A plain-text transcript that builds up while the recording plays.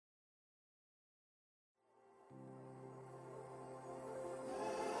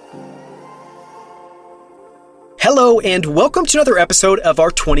Hello, and welcome to another episode of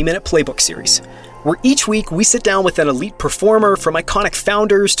our 20-Minute Playbook series, where each week we sit down with an elite performer, from iconic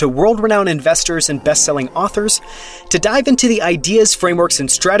founders to world-renowned investors and best-selling authors, to dive into the ideas, frameworks,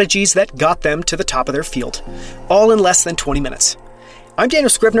 and strategies that got them to the top of their field, all in less than 20 minutes. I'm Daniel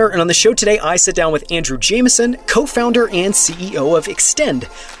Scrivener, and on the show today, I sit down with Andrew Jamison, co-founder and CEO of Extend,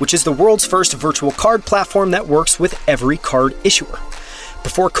 which is the world's first virtual card platform that works with every card issuer.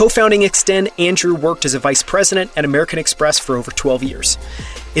 Before co-founding Extend, Andrew worked as a vice president at American Express for over 12 years.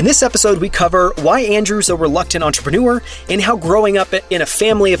 In this episode, we cover why Andrew's a reluctant entrepreneur and how growing up in a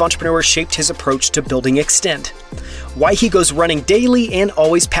family of entrepreneurs shaped his approach to building Extend, why he goes running daily and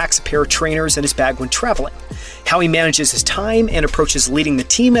always packs a pair of trainers in his bag when traveling, how he manages his time and approaches leading the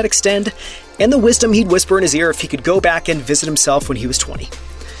team at Extend, and the wisdom he'd whisper in his ear if he could go back and visit himself when he was 20.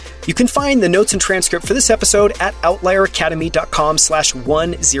 You can find the notes and transcript for this episode at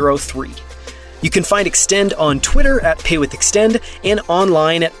outlieracademy.com/103. You can find Extend on Twitter at PayWithExtend and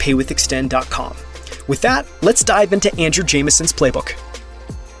online at paywithextend.com. With that, let's dive into Andrew Jamison's playbook.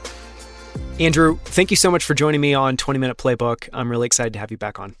 Andrew, thank you so much for joining me on 20-Minute Playbook. I'm really excited to have you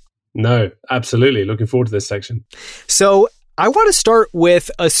back on. No, absolutely. Looking forward to this section. So I want to start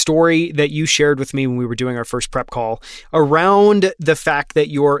with a story that you shared with me when we were doing our first prep call around the fact that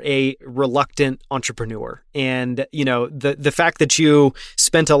you're a reluctant entrepreneur. And, you know, the fact that you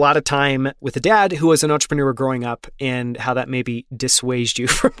spent a lot of time with a dad who was an entrepreneur growing up and how that maybe dissuaded you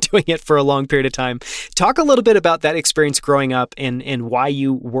from doing it for a long period of time. Talk a little bit about that experience growing up and why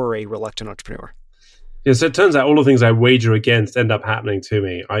you were a reluctant entrepreneur. Yeah, so it turns out all the things I wager against end up happening to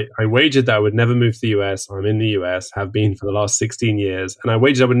me. I wagered that I would never move to the US. I'm in the US, have been for the last 16 years. And I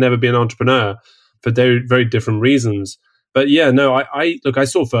wagered I would never be an entrepreneur for very, very different reasons. But yeah, no, I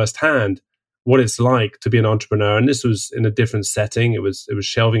saw firsthand what it's like to be an entrepreneur. And this was in a different setting. It was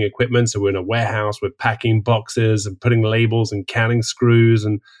shelving equipment. So we're in a warehouse, we're packing boxes and putting labels and counting screws.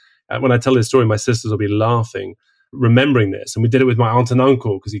 And when I tell this story, my sisters will be laughing, remembering this. And we did it with my aunt and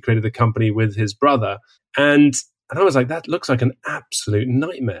uncle because he created the company with his brother. And I was like, that looks like an absolute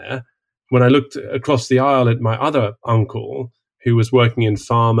nightmare. When I looked across the aisle at my other uncle, who was working in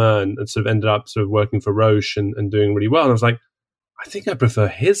pharma and sort of ended up sort of working for Roche and doing really well. And I was like, I think I prefer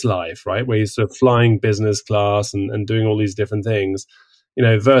his life, right? Where he's sort of flying business class and doing all these different things, you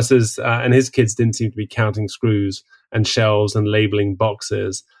know, versus, and his kids didn't seem to be counting screws and shelves and labeling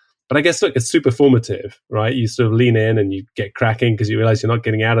boxes. But I guess, look, it's super formative, right? You sort of lean in and you get cracking because you realize you're not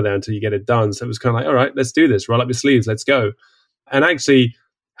getting out of there until you get it done. So it was kind of like, all right, let's do this. Roll up your sleeves. Let's go. And actually,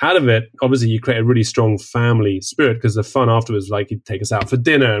 out of it, obviously, you create a really strong family spirit because the fun afterwards, like he'd take us out for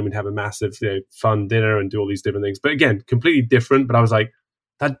dinner and we'd have a massive, fun dinner and do all these different things. But again, completely different. But I was like,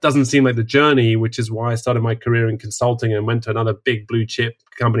 that doesn't seem like the journey, which is why I started my career in consulting and went to another big blue chip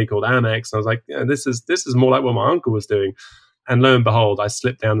company called Amex. And I was like, yeah, this is more like what my uncle was doing. And lo and behold, I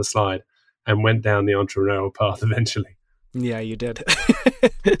slipped down the slide and went down the entrepreneurial path eventually. Yeah, you did.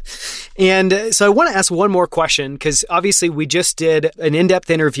 And so I want to ask one more question, because obviously we just did an in-depth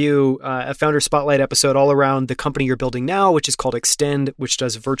interview, a Founder Spotlight episode all around the company you're building now, which is called Extend, which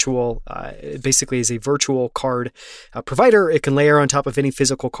does virtual, basically is a virtual card provider. It can layer on top of any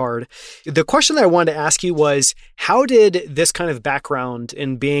physical card. The question that I wanted to ask you was, how did this kind of background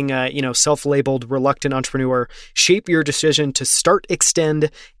in being a, self-labeled reluctant entrepreneur shape your decision to start Extend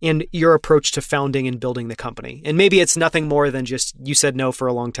and your approach to founding and building the company? And maybe it's nothing more than just you said no for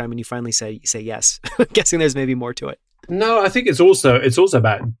a long time and you finally say yes. I'm guessing there's maybe more to it. No, I think it's also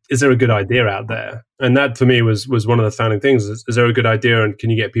about, is there a good idea out there? And that for me was one of the founding things. Is there a good idea and can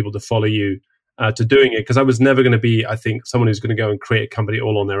you get people to follow you to doing it? Because I was never going to be, I think, someone who's going to go and create a company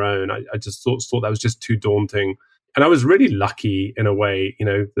all on their own. I just thought that was just too daunting. And I was really lucky in a way,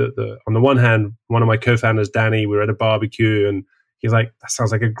 on the one hand, one of my co-founders, Danny, we were at a barbecue and he's like, that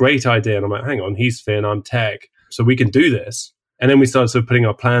sounds like a great idea. And I'm like, hang on, he's Finn, I'm tech. So we can do this. And then we started sort of putting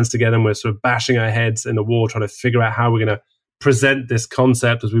our plans together and we're sort of bashing our heads in the wall, trying to figure out how we're going to present this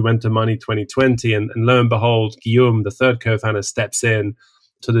concept as we went to Money 2020. And lo and behold, Guillaume, the third co-founder, steps in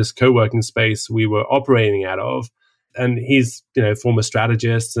to this co-working space we were operating out of. And he's, former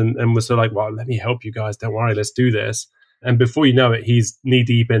strategist and was sort of like, well, let me help you guys. Don't worry, let's do this. And before you know it, he's knee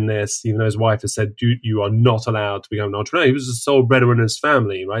deep in this, even though his wife has said, you are not allowed to become an entrepreneur. He was a sole breadwinner in his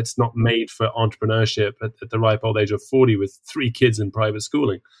family, right? It's not made for entrepreneurship at the ripe old age of 40 with 3 kids in private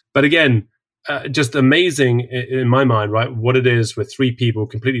schooling. But again, just amazing in my mind, right? What it is with 3 people,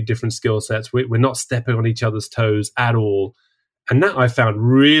 completely different skill sets. We're not stepping on each other's toes at all. And that I found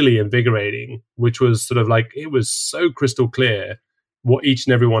really invigorating, which was sort of like, it was so crystal clear what each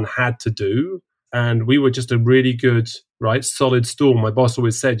and everyone had to do. And we were just a really good, right, solid stool. My boss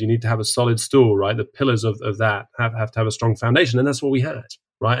always said, you need to have a solid stool, right? The pillars of that have to have a strong foundation. And that's what we had,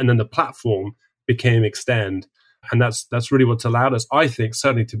 right? And then the platform became Extend. And that's really what's allowed us, I think,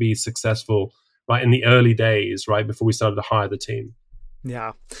 certainly to be successful, right, in the early days, right, before we started to hire the team.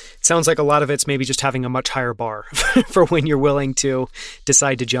 Yeah. It sounds like a lot of it's maybe just having a much higher bar for when you're willing to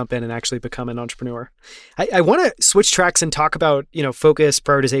decide to jump in and actually become an entrepreneur. I want to switch tracks and talk about, focus,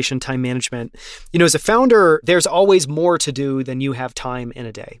 prioritization, time management. As a founder, there's always more to do than you have time in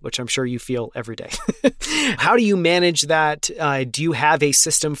a day, which I'm sure you feel every day. How do you manage that? Do you have a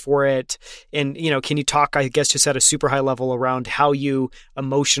system for it? And, can you talk, I guess, just at a super high level around how you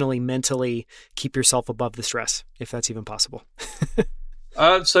emotionally, mentally keep yourself above the stress, if that's even possible?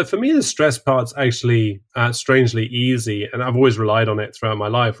 So for me, the stress part's actually strangely easy, and I've always relied on it throughout my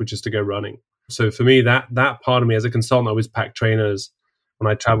life, which is to go running. So for me, that part of me as a consultant, I always pack trainers. When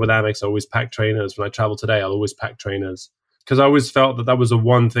I travel with Amex, I always pack trainers. When I travel today, I'll always pack trainers, because I always felt that was the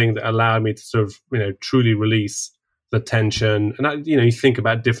one thing that allowed me to sort of, truly release the tension. And you think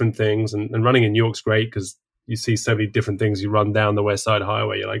about different things, and running in New York's great because you see so many different things. You run down the West Side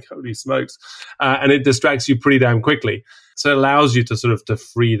Highway, you're like, holy smokes. And it distracts you pretty damn quickly. So it allows you to sort of to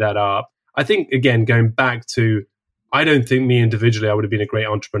free that up. I think, again, going back to, I don't think me individually, I would have been a great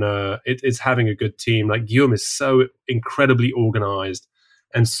entrepreneur. It's having a good team. Like Guillaume is so incredibly organized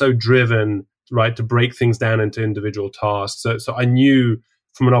and so driven, right, to break things down into individual tasks. So I knew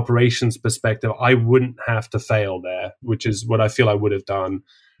from an operations perspective, I wouldn't have to fail there, which is what I feel I would have done.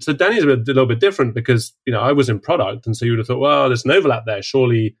 So Danny's a little bit different because, I was in product. And so you would have thought, well, there's an overlap there.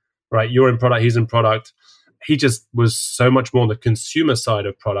 Surely, right, you're in product, he's in product. He just was so much more on the consumer side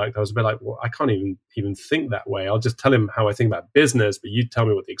of product. I was a bit like, well, I can't even think that way. I'll just tell him how I think about business, but you tell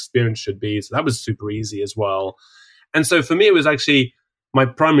me what the experience should be. So that was super easy as well. And so for me, it was actually my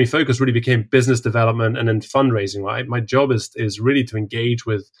primary focus really became business development and then fundraising, right? My job is really to engage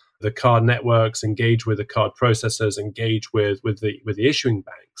with the card networks, engage with the card processors, engage with the issuing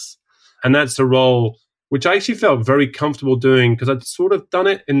banks. And that's a role which I actually felt very comfortable doing because I'd sort of done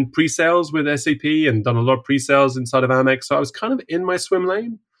it in pre-sales with SAP and done a lot of pre-sales inside of Amex. So I was kind of in my swim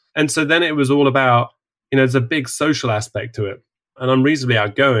lane. And so then it was all about, there's a big social aspect to it. And I'm reasonably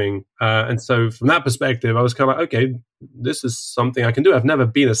outgoing. And so from that perspective, I was kind of like, okay, this is something I can do. I've never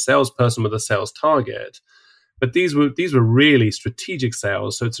been a salesperson with a sales target. But these were really strategic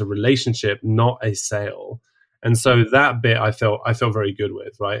sales. So it's a relationship, not a sale. And so that bit I felt very good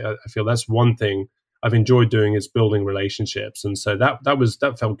with, right? I feel that's one thing I've enjoyed doing is building relationships. And so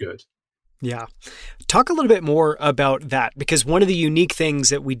that felt good. Yeah. Talk a little bit more about that, because one of the unique things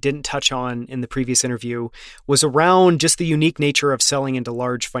that we didn't touch on in the previous interview was around just the unique nature of selling into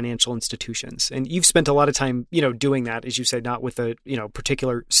large financial institutions. And you've spent a lot of time, doing that, as you said, not with a,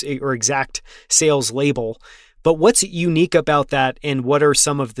 particular or exact sales label, but what's unique about that and what are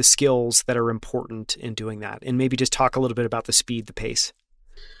some of the skills that are important in doing that? And maybe just talk a little bit about the speed, the pace.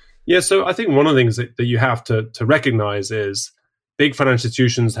 Yeah, so I think one of the things that you have to recognize is big financial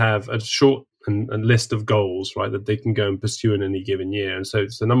institutions have a short list of goals, right, that they can go and pursue in any given year. And so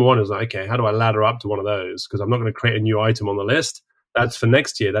number one is like, okay, how do I ladder up to one of those? Because I'm not going to create a new item on the list. That's for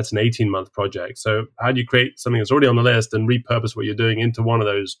next year. That's an 18-month project. So how do you create something that's already on the list and repurpose what you're doing into one of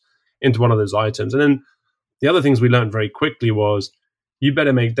those items? And then the other things we learned very quickly was you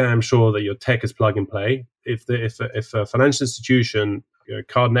better make damn sure that your tech is plug and play. If a financial institution,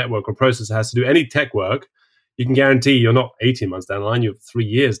 card network or processor has to do any tech work, you can guarantee you're not 18 months down the line, you're 3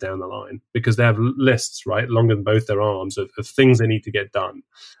 years down the line, because they have lists, right, longer than both their arms of things they need to get done.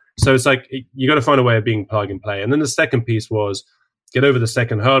 So it's like you got to find a way of being plug and play. And then the second piece was get over the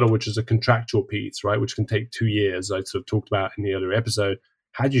second hurdle, which is a contractual piece, right, which can take 2 years. I sort of talked about in the earlier episode.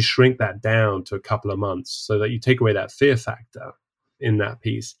 How do you shrink that down to a couple of months so that you take away that fear factor in that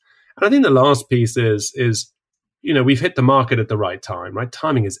piece? And I think the last piece is we've hit the market at the right time, right?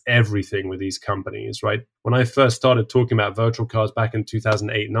 Timing is everything with these companies, right? When I first started talking about virtual cards back in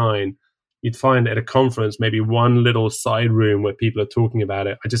 2008-9, you'd find at a conference maybe one little side room where people are talking about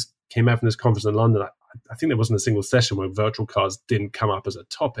it. I just came out from this conference in London. I think there wasn't a single session where virtual cards didn't come up as a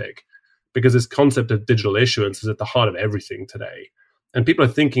topic, because this concept of digital issuance is at the heart of everything today. And people are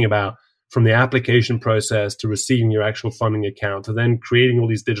thinking about from the application process to receiving your actual funding account to then creating all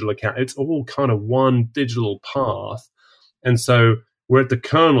these digital accounts. It's all kind of one digital path. And so we're at the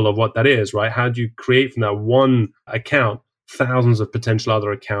kernel of what that is, right? How do you create from that one account thousands of potential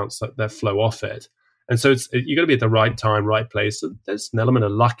other accounts that flow off it? And so you got to be at the right time, right place. So there's an element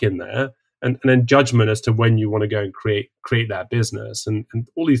of luck in there, and then judgment as to when you want to go and create that business. And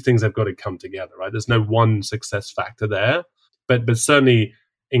all these things have got to come together, right? There's no one success factor there, but certainly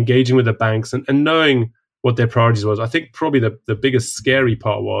engaging with the banks and knowing what their priorities was. I think probably the biggest scary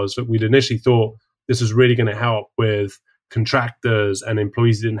part was that we'd initially thought this was really going to help with contractors and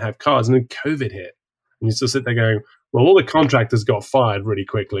employees who didn't have cars. And then COVID hit. And you still sit there going, well, all the contractors got fired really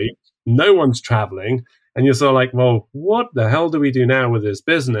quickly. No one's traveling. And you're sort of like, well, what the hell do we do now with this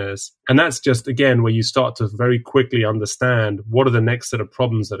business? And that's just, again, where you start to very quickly understand what are the next set of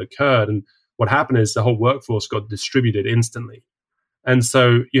problems that occurred. And what happened is the whole workforce got distributed instantly. And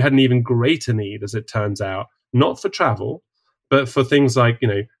so you had an even greater need, as it turns out, not for travel, but for things like,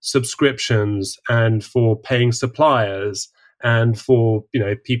 subscriptions and for paying suppliers and for,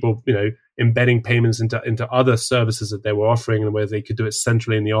 people, embedding payments into other services that they were offering, and where they could do it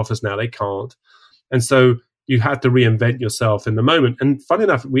centrally in the office. Now they can't. And so you had to reinvent yourself in the moment. And funny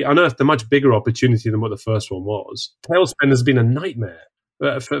enough, we unearthed a much bigger opportunity than what the first one was. Tailspin has been a nightmare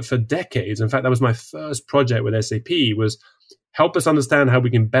for decades. In fact, that was my first project with SAP, was help us understand how we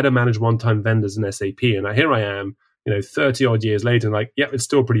can better manage one-time vendors in SAP. And here I am, 30 odd years later, and it's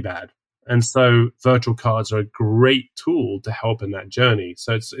still pretty bad. And so virtual cards are a great tool to help in that journey.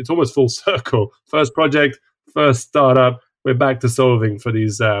 So it's almost full circle. First project, first startup, we're back to solving for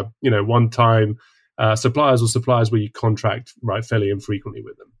these, one-time suppliers where you contract fairly infrequently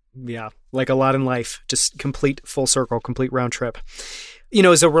with them. Yeah, like a lot in life, just complete full circle, complete round trip.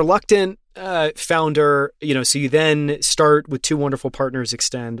 As a reluctant founder, so you then start with two wonderful partners,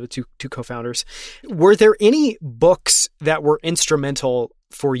 Extend, with two co-founders. Were there any books that were instrumental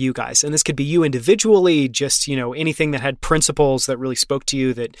for you guys? And this could be you individually, just, anything that had principles that really spoke to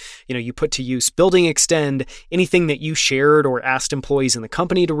you that, you put to use building Extend, anything that you shared or asked employees in the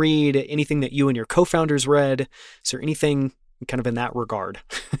company to read, anything that you and your co-founders read. Is there anything kind of in that regard?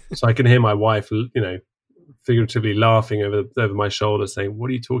 So I can hear my wife, figuratively laughing over my shoulder saying, what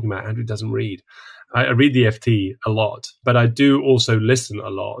are you talking about? Andrew doesn't read. I read the FT a lot, but I do also listen a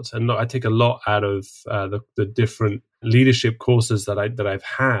lot. And look, I take a lot out of the different leadership courses that I've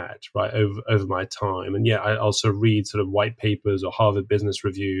had over my time. And I also read sort of white papers or Harvard Business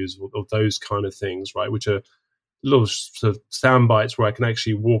Reviews or those kind of things, which are little sort of sound bites where I can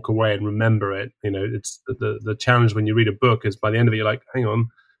actually walk away and remember it. It's the challenge when you read a book is by the end of it, you're like, hang on,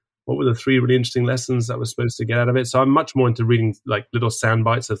 what were the 3 really interesting lessons that I was supposed to get out of it? So I'm much more into reading like little sound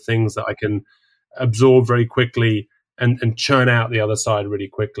bites of things that I can absorb very quickly and churn out the other side really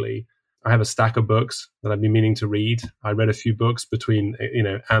quickly. I have a stack of books that I've been meaning to read. I read a few books between,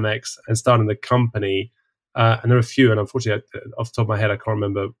 Amex and starting the company. And there are a few, and unfortunately, off the top of my head, I can't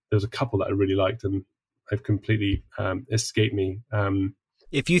remember. There's a couple that I really liked and they've completely escaped me.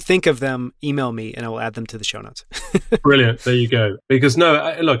 If you think of them, email me and I will add them to the show notes. Brilliant. There you go. Because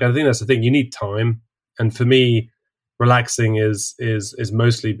I think that's the thing. You need time. And for me, relaxing is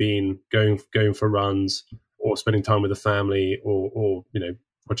mostly been going for runs or spending time with the family or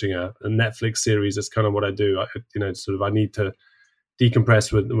watching a Netflix series. That's kind of what I do. I need to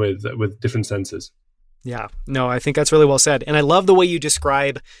decompress with different senses. Yeah, no, I think that's really well said. And I love the way you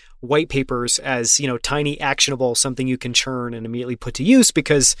describe white papers as, tiny, actionable, something you can churn and immediately put to use,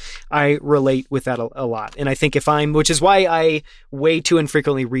 because I relate with that a lot. And I think which is why I way too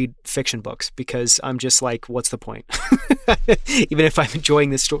infrequently read fiction books, because I'm just like, what's the point? Even if I'm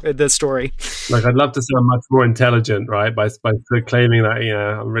enjoying the story. Like, I'd love to sound much more intelligent, right? By claiming that,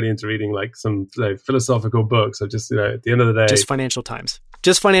 I'm really into reading like some philosophical books. Or just, at the end of the day. Just Financial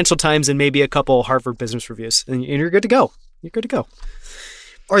Times and maybe a couple Harvard Business Reviews, and you're good to go. You're good to go.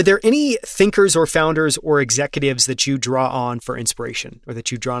 Are there any thinkers or founders or executives that you draw on for inspiration, or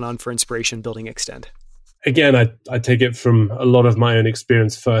that you've drawn on for inspiration building Extend? Again, I take it from a lot of my own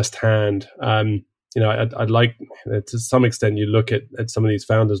experience firsthand. I'd like, to some extent, you look at some of these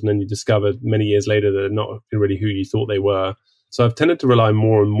founders and then you discover many years later that they're not really who you thought they were. So I've tended to rely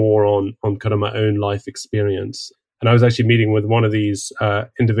more and more on kind of my own life experience. And I was actually meeting with one of these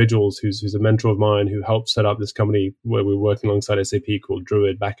individuals who's a mentor of mine, who helped set up this company where we were working alongside SAP called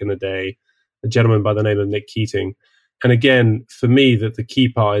Druid back in the day, a gentleman by the name of Nick Keating. And again, for me, that the key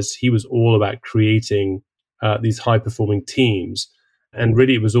part is he was all about creating these high-performing teams. And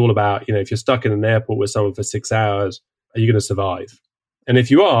really, it was all about, if you're stuck in an airport with someone for 6 hours, are you going to survive? And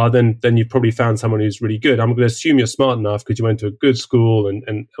if you are, then you've probably found someone who's really good. I'm going to assume you're smart enough because you went to a good school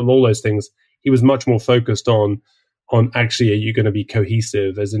and all those things. He was much more focused on actually, are you going to be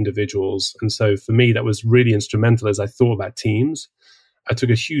cohesive as individuals? And so for me, that was really instrumental as I thought about teams. I took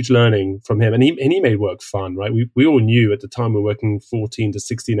a huge learning from him, and he made work fun, right? We all knew at the time we were working 14 to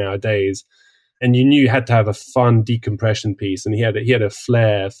 16-hour days, and you knew you had to have a fun decompression piece, and he had a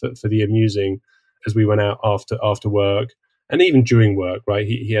flair for the amusing as we went out after work and even during work, right?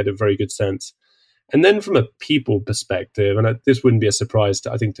 He had a very good sense. And then from a people perspective, and this wouldn't be a surprise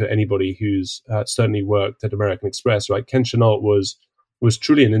to, I think, to anybody who's certainly worked at American Express, right? Ken Chenault was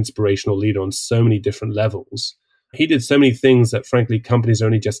truly an inspirational leader on so many different levels. He did so many things that, frankly, companies are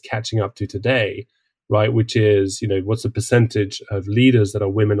only just catching up to today, right? Which is, what's the percentage of leaders that are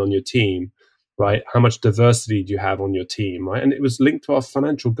women on your team, right? How much diversity do you have on your team, right? And it was linked to our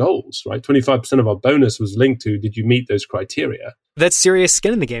financial goals, right? 25% of our bonus was linked to, did you meet those criteria? That's serious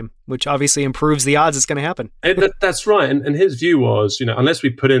skin in the game, which obviously improves the odds it's going to happen. That's right. And his view was, unless we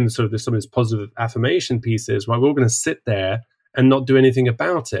put in sort of some of these positive affirmation pieces, right, we're all going to sit there and not do anything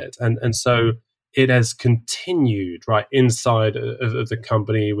about it. And so it has continued, right, inside of the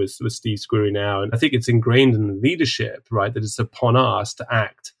company with Steve Squeri now. And I think it's ingrained in the leadership, right, that it's upon us to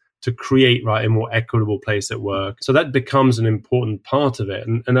act, to create, right, a more equitable place at work. So that becomes an important part of it.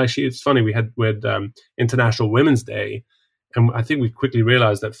 And actually, it's funny, we had International Women's Day, and I think we quickly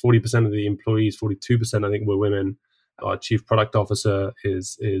realized that 40% of the employees, 42%, I think, were women. Our chief product officer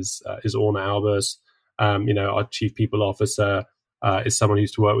is Orna Albers. Our chief people officer is someone who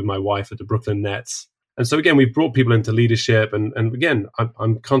used to work with my wife at the Brooklyn Nets. And so again, we've brought people into leadership. And again,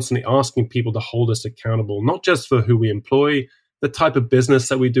 I'm constantly asking people to hold us accountable, not just for who we employ, the type of business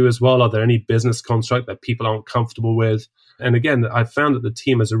that we do as well. Are there any business construct that people aren't comfortable with? And again, I've found that the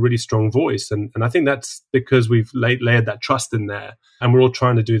team has a really strong voice. And I think that's because we've layered that trust in there and we're all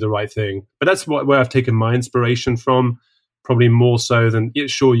trying to do the right thing. But that's where I've taken my inspiration from, probably more so than,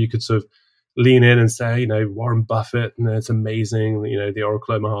 sure, you could sort of lean in and say, Warren Buffett, it's amazing. The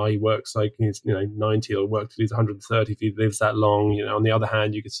Oracle Omaha, he works like he's, 90 or worked till he's 130 if he lives that long. On the other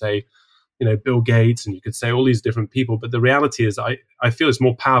hand, you could say, Bill Gates, and you could say all these different people. But the reality is I feel it's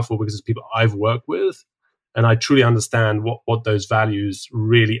more powerful because it's people I've worked with. And I truly understand what those values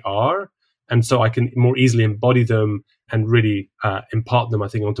really are. And so I can more easily embody them and really impart them, I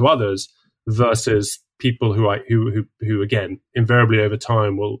think, onto others versus people who again, invariably over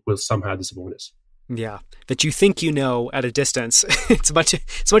time will somehow disappoint us. Yeah, that you think at a distance. It's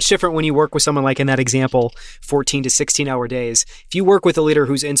much different when you work with someone like in that example, 14 to 16-hour days. If you work with a leader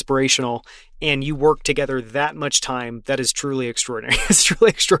who's inspirational and you work together that much time, that is truly extraordinary. It's a truly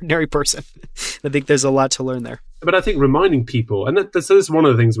extraordinary person. I think there's a lot to learn there. But I think reminding people, and that's one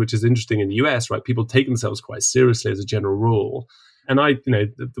of the things which is interesting in the US, right? People take themselves quite seriously as a general rule. And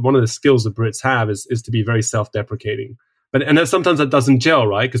one of the skills that Brits have is to be very self-deprecating. And sometimes that doesn't gel,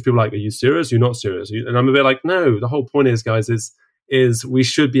 right? Because people are like, are you serious? You're not serious. And I'm a bit like, no, the whole point is, guys, is we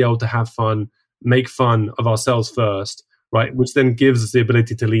should be able to have fun, make fun of ourselves first, right? Which then gives us the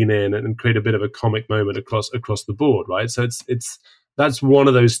ability to lean in and create a bit of a comic moment across the board, right? So that's one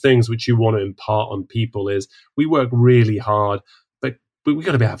of those things which you want to impart on people is we work really hard, but we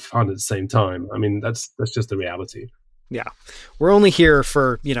got to have fun at the same time. I mean, that's just the reality. Yeah. We're only here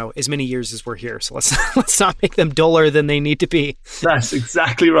for, as many years as we're here. So let's not make them duller than they need to be. That's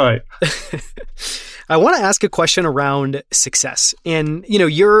exactly right. I want to ask a question around success. And,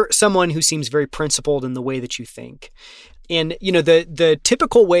 you're someone who seems very principled in the way that you think. And, the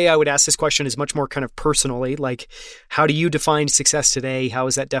typical way I would ask this question is much more kind of personally, like, how do you define success today? How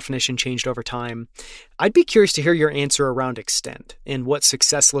has that definition changed over time? I'd be curious to hear your answer around Extend and what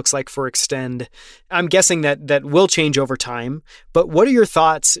success looks like for Extend. I'm guessing that will change over time, but what are your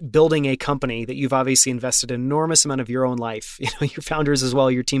thoughts building a company that you've obviously invested an enormous amount of your own life, your founders as well,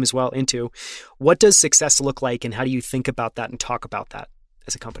 your team as well, into? What does success look like, and how do you think about that and talk about that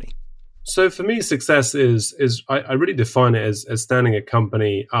as a company? So for me, success is I really define it as standing a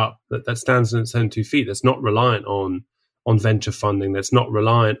company up that stands on its own 2 feet, that's not reliant on venture funding, that's not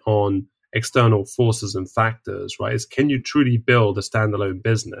reliant on external forces and factors, right? Is can you truly build a standalone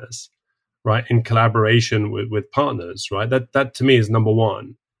business, right, in collaboration with partners, right? That to me is number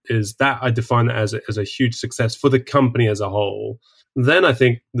one. Is that I define it as a huge success for the company as a whole. Then I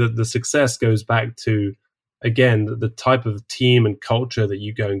think the success goes back to, again, the type of team and culture that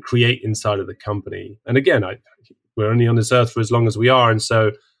you go and create inside of the company. And again, we're only on this earth for as long as we are. And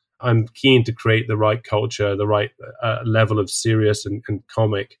so I'm keen to create the right culture, the right level of serious and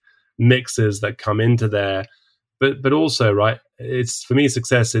comic mixes that come into there. But also, right, it's for me,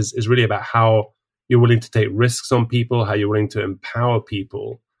 success is really about how you're willing to take risks on people, how you're willing to empower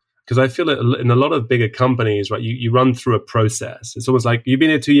people. Because I feel that in a lot of bigger companies, right, you run through a process. It's almost like, you've been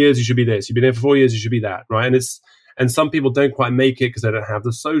here 2 years, you should be this. You've been here for 4 years, you should be that, right? And some people don't quite make it because they don't have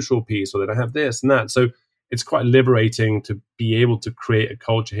the social piece or they don't have this and that. So it's quite liberating to be able to create a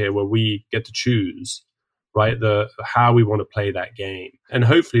culture here where we get to choose, right, how we want to play that game. And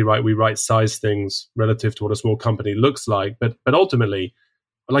hopefully, right, we right size things relative to what a small company looks like. But ultimately,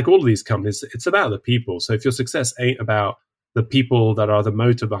 like all of these companies, it's about the people. So if your success ain't about the people that are the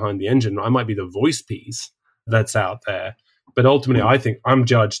motor behind the engine. I might be the voice piece that's out there. But ultimately, I think I'm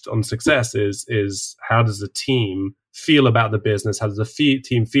judged on success is how does the team feel about the business? How does the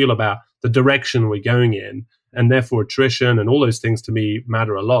team feel about the direction we're going in? And therefore, attrition and all those things to me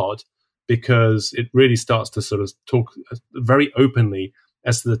matter a lot, because it really starts to sort of talk very openly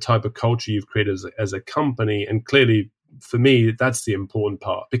as to the type of culture you've created as a company. And clearly, for me, that's the important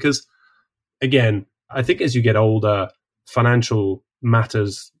part. Because, again, I think as you get older, financial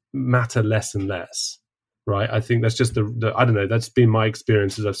matters matter less and less. Right. I think that's just I don't know, that's been my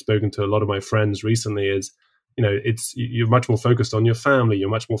experience as I've spoken to a lot of my friends recently is, you're much more focused on your family. You're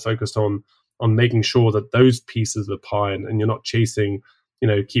much more focused on making sure that those pieces of the pie and you're not chasing,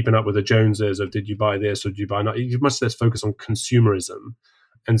 keeping up with the Joneses of did you buy this or did you buy not. You're much less focused on consumerism.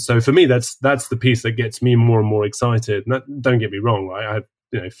 And so for me, that's the piece that gets me more and more excited. And don't get me wrong, right? I have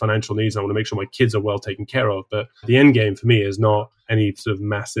financial needs. I want to make sure my kids are well taken care of. But the end game for me is not any sort of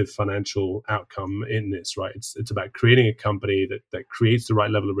massive financial outcome in this, right? It's about creating a company that creates the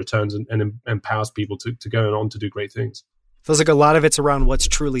right level of returns and empowers people to go on to do great things. Feels like a lot of it's around what's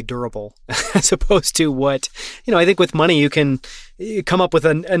truly durable as opposed to what, I think with money, you can come up with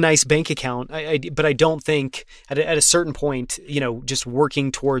a nice bank account. But I don't think at a certain point, just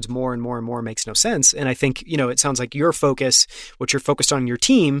working towards more and more and more makes no sense. And I think, it sounds like your focus, what you're focused on in your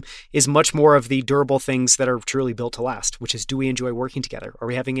team is much more of the durable things that are truly built to last, which is, do we enjoy working together? Are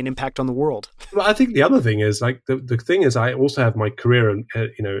we having an impact on the world? Well, I think the other thing is like the thing is I also have my career, in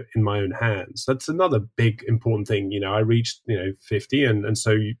my own hands. That's another big important thing. I reached 50, and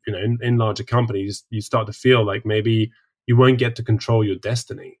so in larger companies you start to feel like maybe you won't get to control your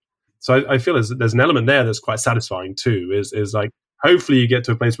destiny. So I feel there's an element there that's quite satisfying too. Is like hopefully you get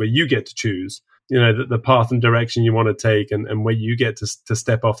to a place where you get to choose the path and direction you want to take, and where you get to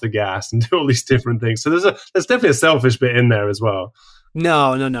step off the gas and do all these different things. So there's definitely a selfish bit in there as well.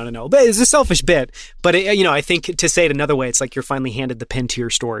 No. But it's a selfish bit. But I think to say it another way, it's like you're finally handed the pen to your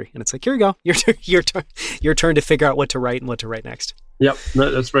story, and it's like, here you go, your turn to figure out what to write and what to write next. Yep,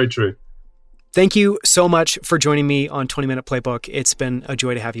 no, that's very true. Thank you so much for joining me on 20 Minute Playbook. It's been a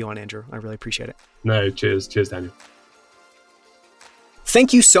joy to have you on, Andrew. I really appreciate it. No, cheers, Daniel.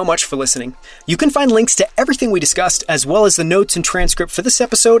 Thank you so much for listening. You can find links to everything we discussed, as well as the notes and transcript for this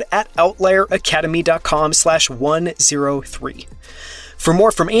episode at outlieracademy.com/103. For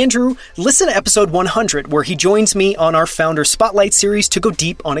more from Andrew, listen to episode 100, where he joins me on our Founder Spotlight series to go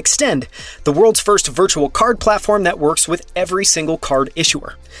deep on Extend, the world's first virtual card platform that works with every single card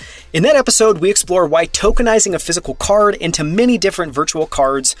issuer. In that episode, we explore why tokenizing a physical card into many different virtual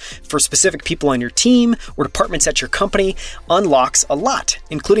cards for specific people on your team or departments at your company unlocks a lot,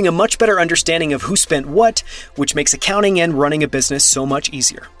 including a much better understanding of who spent what, which makes accounting and running a business so much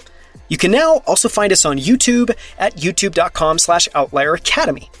easier. You can now also find us on YouTube at youtube.com/Outlier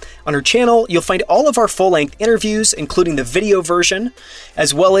Academy. On our channel, you'll find all of our full-length interviews, including the video version,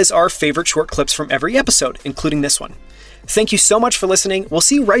 as well as our favorite short clips from every episode, including this one. Thank you so much for listening. We'll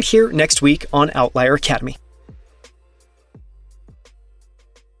see you right here next week on Outlier Academy.